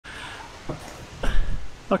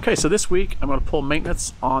Okay, so this week I'm going to pull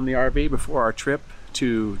maintenance on the RV before our trip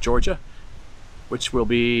to Georgia, which will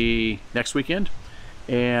be next weekend.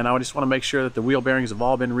 And I just want to make sure that the wheel bearings have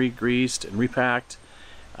all been re-greased and repacked.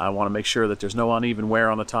 I want to make sure that there's no uneven wear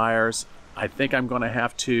on the tires. I think I'm going to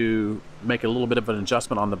have to make a little bit of an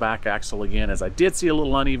adjustment on the back axle again, as I did see a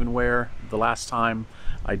little uneven wear the last time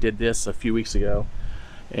I did this a few weeks ago.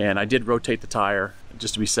 And I did rotate the tire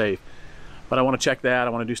just to be safe. But I want to check that. I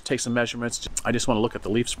want to take some measurements. I just want to look at the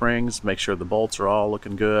leaf springs, make sure the bolts are all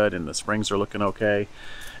looking good and the springs are looking okay,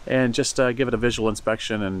 and just give it a visual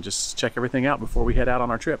inspection and just check everything out before we head out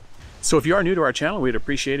on our trip. So if you are new to our channel, we'd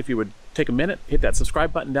appreciate if you would take a minute, hit that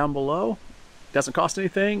subscribe button down below. It doesn't cost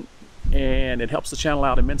anything and it helps the channel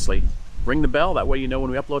out immensely. Ring the bell, that way you know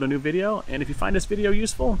when we upload a new video. And if you find this video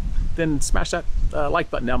useful, then smash that like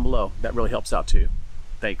button down below. That really helps out too.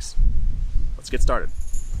 Thanks. Let's get started.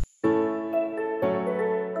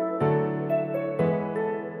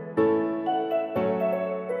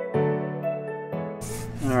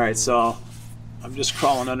 Alright, so I'm just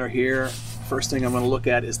crawling under here. First thing I'm going to look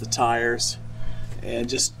at is the tires and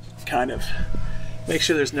just kind of make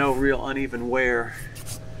sure there's no real uneven wear.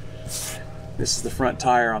 This is the front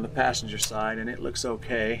tire on the passenger side and it looks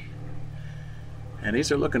okay. And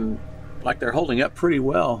these are looking like they're holding up pretty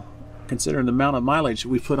well considering the amount of mileage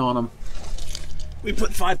we put on them. We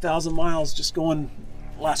put 5,000 miles just going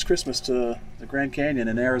last Christmas to the Grand Canyon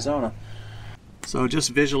in Arizona. So just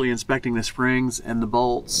visually inspecting the springs and the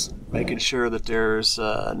bolts, making sure that there's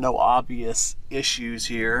no obvious issues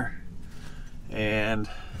here. And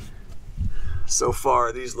so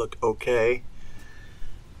far these look okay.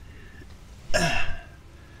 Now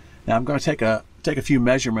I'm going to take a few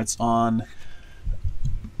measurements on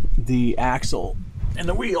the axle and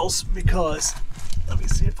the wheels, because let me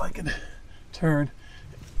see if I can turn.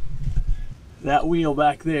 That wheel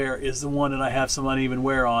back there is the one that I have some uneven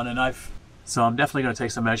wear on, and so I'm definitely going to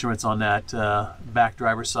take some measurements on that back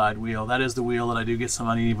driver's side wheel. That is the wheel that I do get some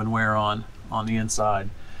uneven wear on the inside.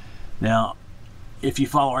 Now, if you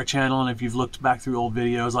follow our channel and if you've looked back through old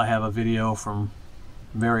videos, I have a video from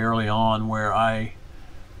very early on where I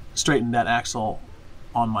straightened that axle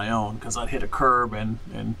on my own because I'd hit a curb and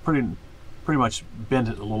pretty much bent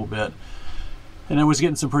it a little bit. And it was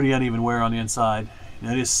getting some pretty uneven wear on the inside.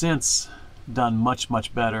 And it has since done much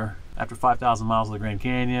better. After 5,000 miles of the Grand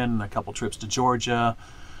Canyon, a couple trips to Georgia,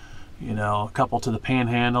 you know, a couple to the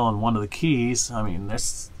Panhandle and one to the Keys. I mean, I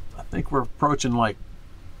think we're approaching like,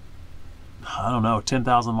 I don't know,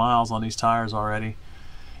 10,000 miles on these tires already.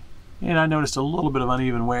 And I noticed a little bit of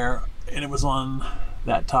uneven wear, and it was on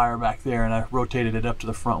that tire back there, and I rotated it up to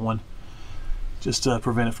the front one just to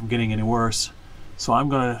prevent it from getting any worse. So I'm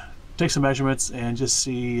going to take some measurements and just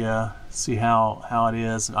see how it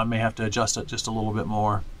is. I may have to adjust it just a little bit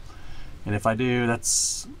more. And if I do,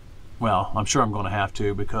 well, I'm sure I'm going to have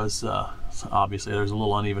to, because obviously there's a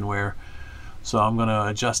little uneven wear. So I'm going to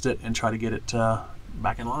adjust it and try to get it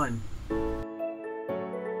back in line.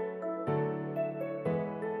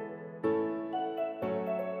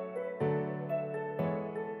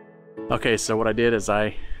 Okay, so what I did is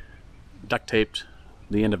I duct taped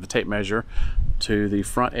the end of the tape measure to the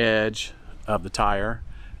front edge of the tire,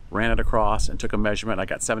 ran it across and took a measurement. I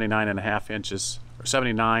got 79.5 inches, or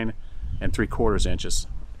 79 3/4 inches.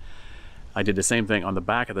 I did the same thing on the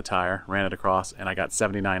back of the tire, ran it across, and I got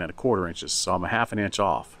 79.25 inches. So I'm a ½ inch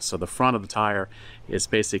off. So the front of the tire is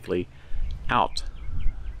basically out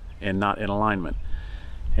and not in alignment.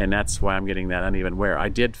 And that's why I'm getting that uneven wear. I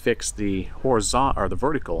did fix the horizontal or the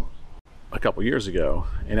vertical a couple years ago,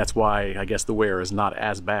 and that's why I guess the wear is not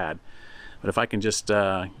as bad. But if I can just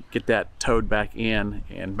get that towed back in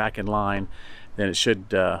and back in line, then it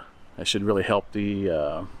should really help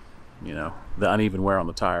the you know, the uneven wear on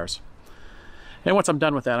the tires. And once I'm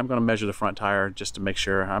done with that, I'm going to measure the front tire just to make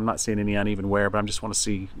sure. I'm not seeing any uneven wear, but I just want to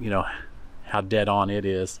see, you know, how dead on it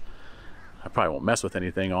is. I probably won't mess with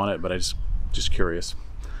anything on it, but I just curious.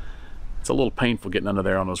 It's a little painful getting under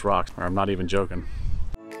there on those rocks, or I'm not even joking.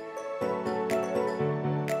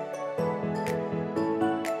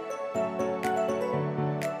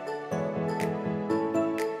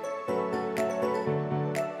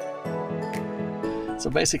 So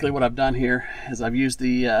basically what I've done here is I've used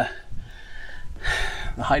the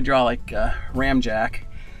hydraulic ram jack,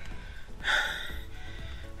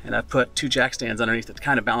 and I've put 2 jack stands underneath it to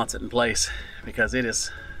kind of balance it in place, because it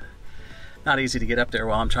is not easy to get up there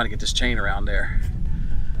while I'm trying to get this chain around there.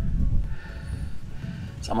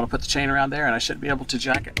 So I'm going to put the chain around there, and I should be able to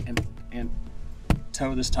jack it and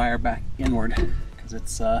tow this tire back inward, because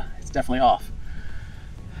it's definitely off.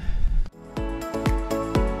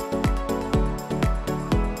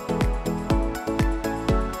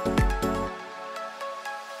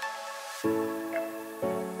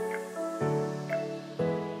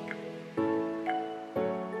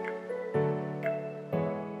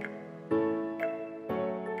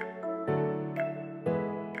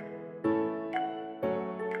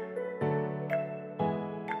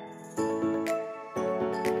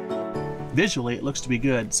 visually it looks to be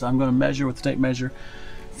good. So I'm going to measure with the tape measure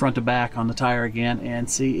front to back on the tire again and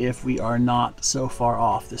see if we are not so far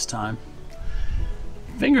off this time.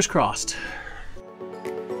 Fingers crossed.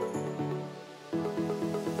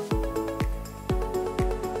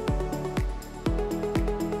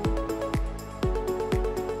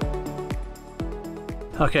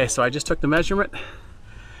 Okay, so I just took the measurement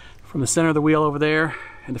from the center of the wheel over there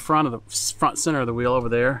and the front center of the wheel over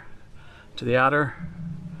there to the outer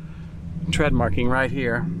tread marking right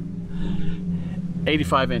here.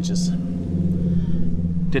 85 inches.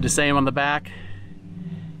 Did the same on the back.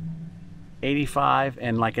 85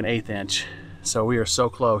 and like an 1/8 inch. So we are so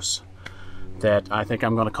close that I think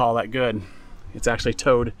I'm going to call that good. It's actually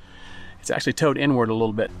towed inward a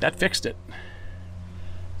little bit. That fixed it.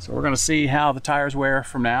 So we're going to see how the tires wear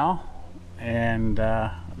from now, and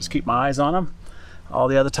I'll just keep my eyes on them. All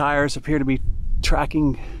the other tires appear to be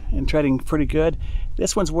tracking and treading pretty good.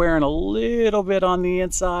 This one's wearing a little bit on the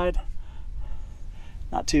inside.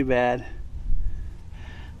 Not too bad.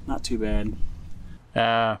 Not too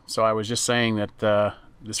bad. So I was just saying that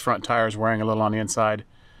this front tire is wearing a little on the inside.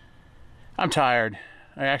 I'm tired.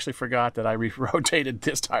 I actually forgot that I rotated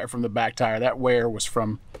this tire from the back tire. That wear was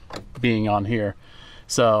from being on here.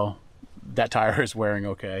 So that tire is wearing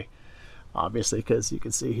okay, obviously, because you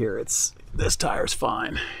can see here this tire's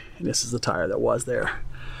fine, and this is the tire that was there.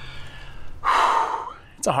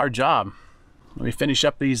 It's a hard job. Let me finish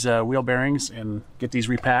up these wheel bearings and get these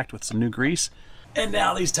repacked with some new grease. And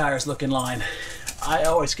now these tires look in line. I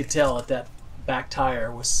always could tell that that back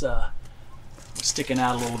tire was sticking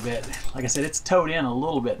out a little bit. Like I said, it's towed in a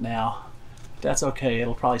little bit now. But that's okay.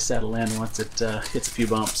 It'll probably settle in once it hits a few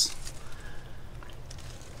bumps.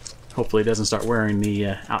 Hopefully it doesn't start wearing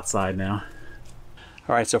the outside now.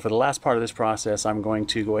 All right, so for the last part of this process, I'm going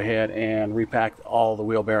to go ahead and repack all the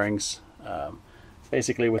wheel bearings.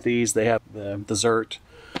 Basically with these, they have the zert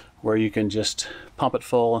where you can just pump it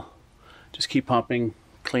full, just keep pumping,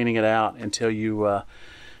 cleaning it out until you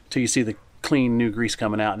see the clean new grease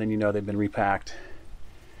coming out, and then you know they've been repacked.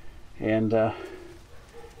 And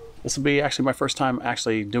this will be actually my first time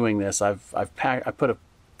actually doing this. I put a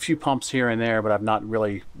few pumps here and there, but I've not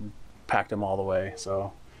really packed them all the way.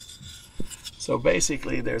 So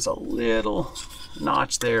basically there's a little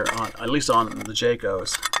notch there on, at least on the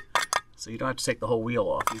Jaycos, so you don't have to take the whole wheel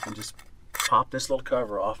off. You can just pop this little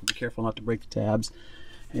cover off and be careful not to break the tabs.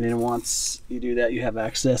 And then once you do that, you have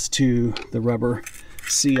access to the rubber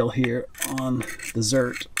seal here on the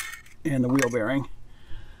zert and the wheel bearing.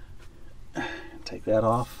 Take that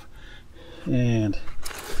off, and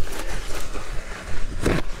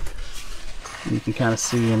you can kind of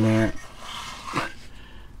see in there,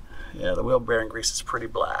 yeah, the wheel bearing grease is pretty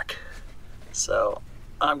black. So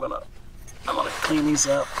I'm gonna clean these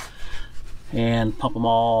up and pump them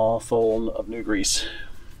all full of new grease.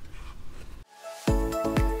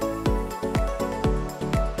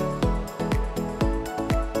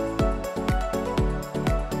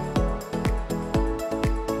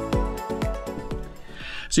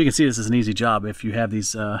 So you can see this is an easy job if you have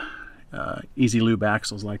these easy lube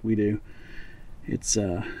axles like we do. It's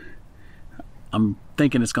I'm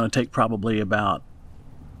thinking it's going to take probably about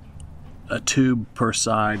a tube per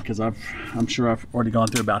side, because I'm sure I've already gone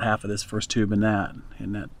through about half of this first tube in that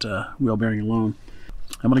wheel bearing alone.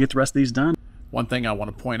 I'm going to get the rest of these done. One thing I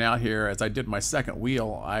want to point out here, as I did my second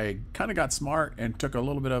wheel, I kind of got smart and took a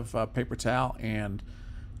little bit of paper towel and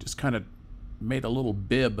just kind of made a little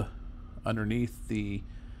bib underneath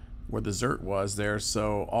where the zert was there,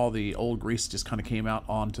 so all the old grease just kind of came out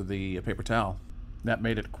onto the paper towel. That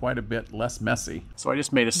made it quite a bit less messy. So I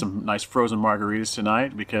just made us some nice frozen margaritas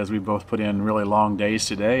tonight because we both put in really long days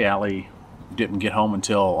today. Allie didn't get home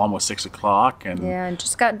until almost 6 o'clock. Yeah, and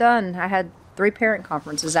just got done. I had 3 parent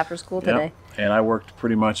conferences after school today. Yep. And I worked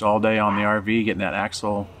pretty much all day on the RV, getting that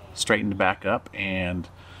axle straightened back up and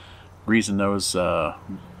greasing those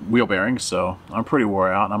wheel bearings. So I'm pretty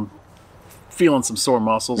wore out. I'm feeling some sore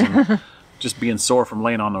muscles and just being sore from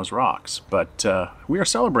laying on those rocks. But we are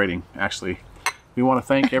celebrating, actually. We want to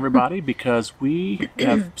thank everybody because we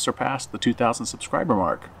have surpassed the 2,000 subscriber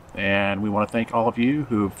mark. And we want to thank all of you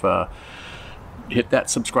who've hit that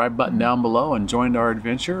subscribe button down below and joined our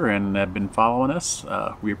adventure and have been following us.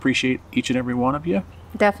 We appreciate each and every one of you.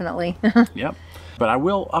 Definitely. Yep. But I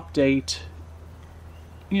will update,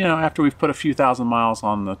 you know, after we've put a few thousand miles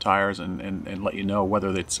on the tires and let you know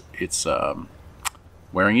whether it's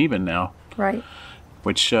wearing even now. Right.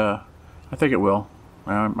 Which I think it will.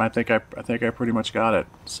 I think I pretty much got it.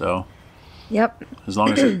 So. Yep. As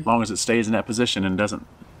long as it stays in that position and doesn't,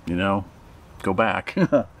 you know, go back.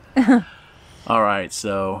 All right,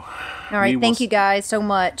 so. All right, thank you guys so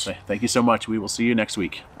much. Thank you so much. We will see you next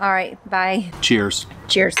week. All right, bye. Cheers.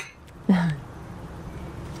 Cheers.